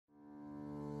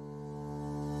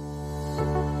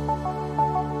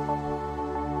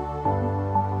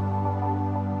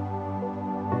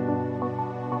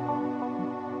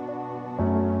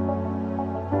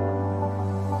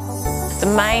The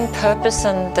main purpose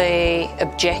and the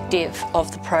objective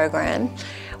of the program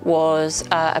was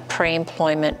a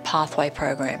pre-employment pathway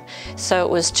program. So it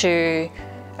was to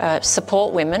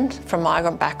support women from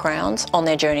migrant backgrounds on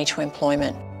their journey to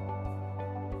employment.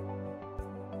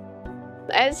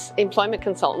 As employment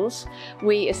consultants,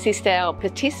 we assist our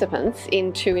participants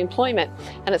into employment,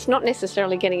 and it's not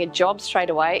necessarily getting a job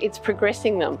straight away, it's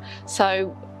progressing them.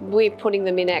 So we're putting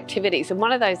them in activities, and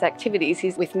one of those activities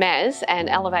is with MAS and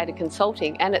Elevated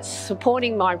Consulting, and it's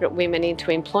supporting migrant women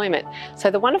into employment. So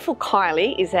the wonderful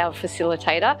Kylie is our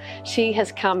facilitator. She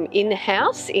has come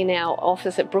in-house in our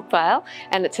office at Brookvale,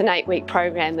 and it's an 8-week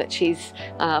program that she's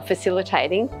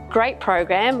facilitating. Great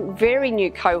program, very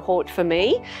new cohort for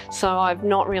me. So I've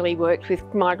not really worked with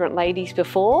migrant ladies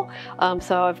before,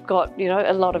 so I've got, you know,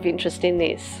 a lot of interest in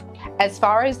this. As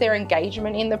far as their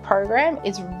engagement in the program,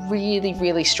 it's really,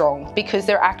 really strong, because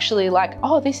they're actually like,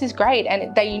 oh, this is great.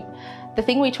 And the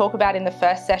thing we talk about in the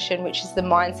first session, which is the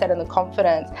mindset and the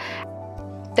confidence,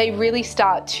 they really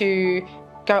start to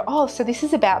go, oh, so this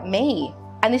is about me.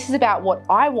 And this is about what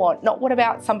I want, not what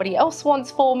about somebody else wants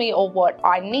for me or what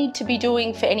I need to be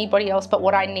doing for anybody else, but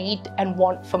what I need and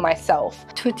want for myself.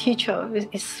 To teacher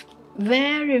is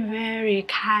very, very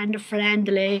kind,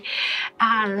 friendly,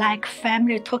 like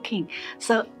family talking.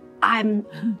 So I'm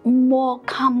more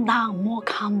calm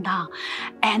down,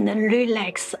 and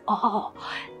relax. Oh,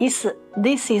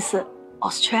 this is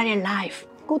Australian life.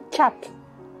 Good chat.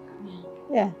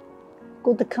 Yeah,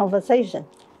 good conversation.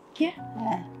 Yeah.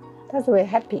 That's very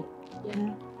happy.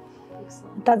 Yeah.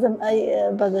 Doesn't,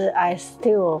 but I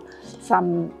still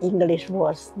some English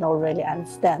words not really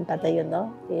understand. But you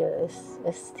know, you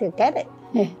still get it.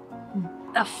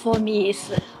 Yeah. For me,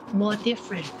 it's more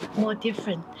different.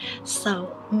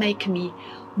 So make me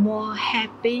more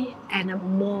happy and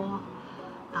more,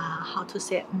 how to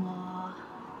say, more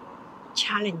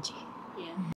challenging. Yeah.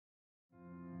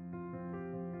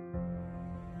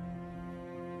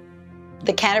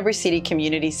 The Canterbury City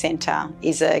Community Centre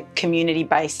is a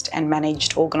community-based and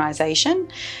managed organisation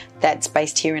that's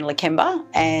based here in Lakemba,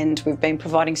 and we've been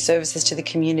providing services to the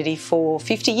community for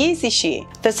 50 years this year.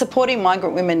 The Supporting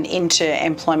Migrant Women into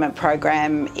Employment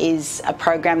program is a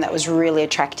program that was really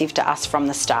attractive to us from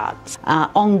the start.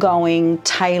 Ongoing,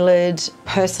 tailored,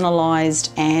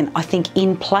 personalised, and I think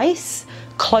in place,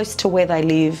 close to where they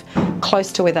live,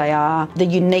 close to where they are. The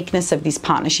uniqueness of this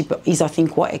partnership is, I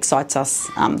think, what excites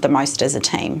us the most as a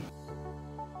team.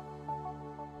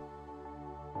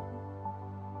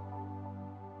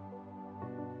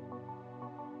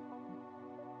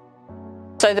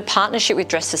 So the partnership with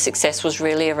Dress for Success was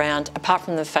really around, apart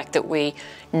from the fact that we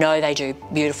know they do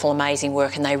beautiful, amazing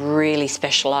work, and they really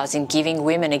specialise in giving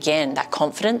women, again, that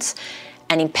confidence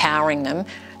and empowering them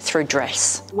through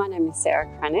dress. My name is Sarah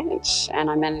Cranich,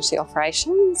 and I manage the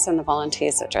operations and the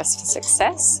volunteers at Dress for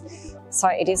Success. So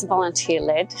it is a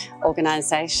volunteer-led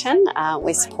organisation.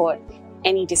 We support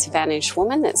any disadvantaged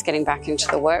woman that's getting back into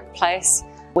the workplace.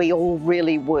 We all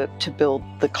really work to build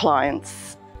the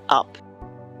clients up.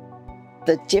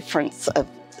 The difference of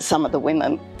some of the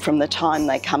women from the time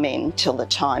they come in till the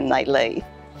time they leave,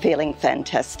 feeling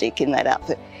fantastic in that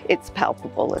outfit, it's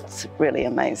palpable, it's really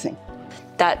amazing.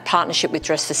 That partnership with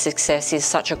Dress for Success is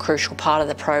such a crucial part of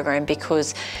the program,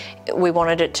 because we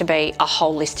wanted it to be a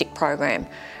holistic program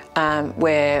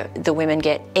where the women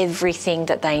get everything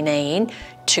that they need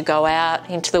to go out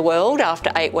into the world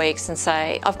after 8 weeks and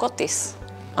say, I've got this,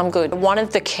 I'm good. One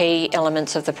of the key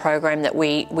elements of the program that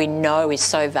we know is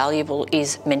so valuable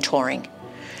is mentoring.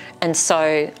 And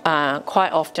so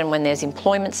quite often when there's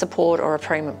employment support or a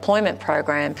pre-employment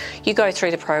program, you go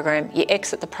through the program, you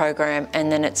exit the program,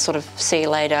 and then it's sort of see you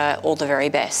later, all the very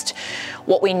best.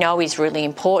 What we know is really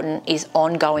important is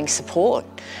ongoing support,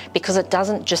 because it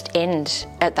doesn't just end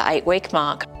at the 8-week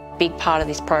mark. Big part of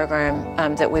this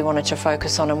program that we wanted to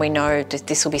focus on, and we know that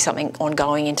this will be something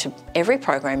ongoing into every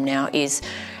program now, is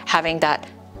having that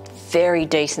very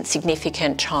decent,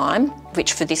 significant time,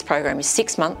 which for this program is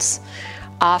 6 months,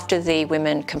 after the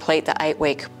women complete the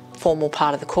 8-week formal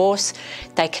part of the course,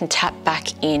 they can tap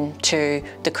back into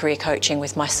the career coaching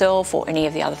with myself or any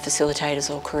of the other facilitators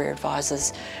or career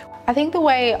advisors. I think the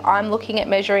way I'm looking at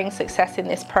measuring success in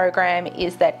this program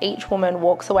is that each woman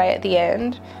walks away at the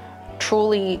end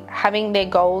truly having their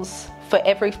goals for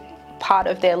every part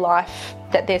of their life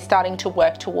that they're starting to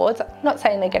work towards. I'm not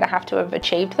saying they're going to have to have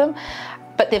achieved them,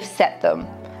 but they've set them.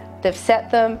 They've set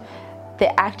them,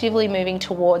 they're actively moving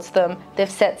towards them. They've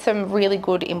set some really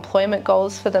good employment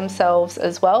goals for themselves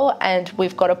as well, and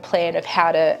we've got a plan of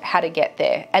how to get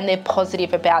there, and they're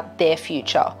positive about their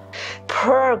future.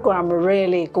 Program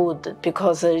really good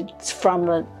because it's from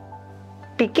the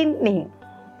beginning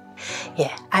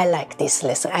Yeah, I like this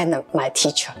lesson, and my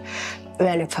teacher,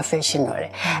 very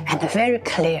professionally and very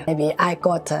clear. Maybe I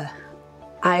got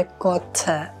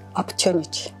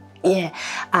opportunity. Yeah,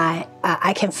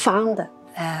 I can find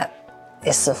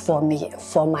this for me,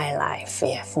 for my life,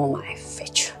 yeah, for my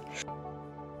future.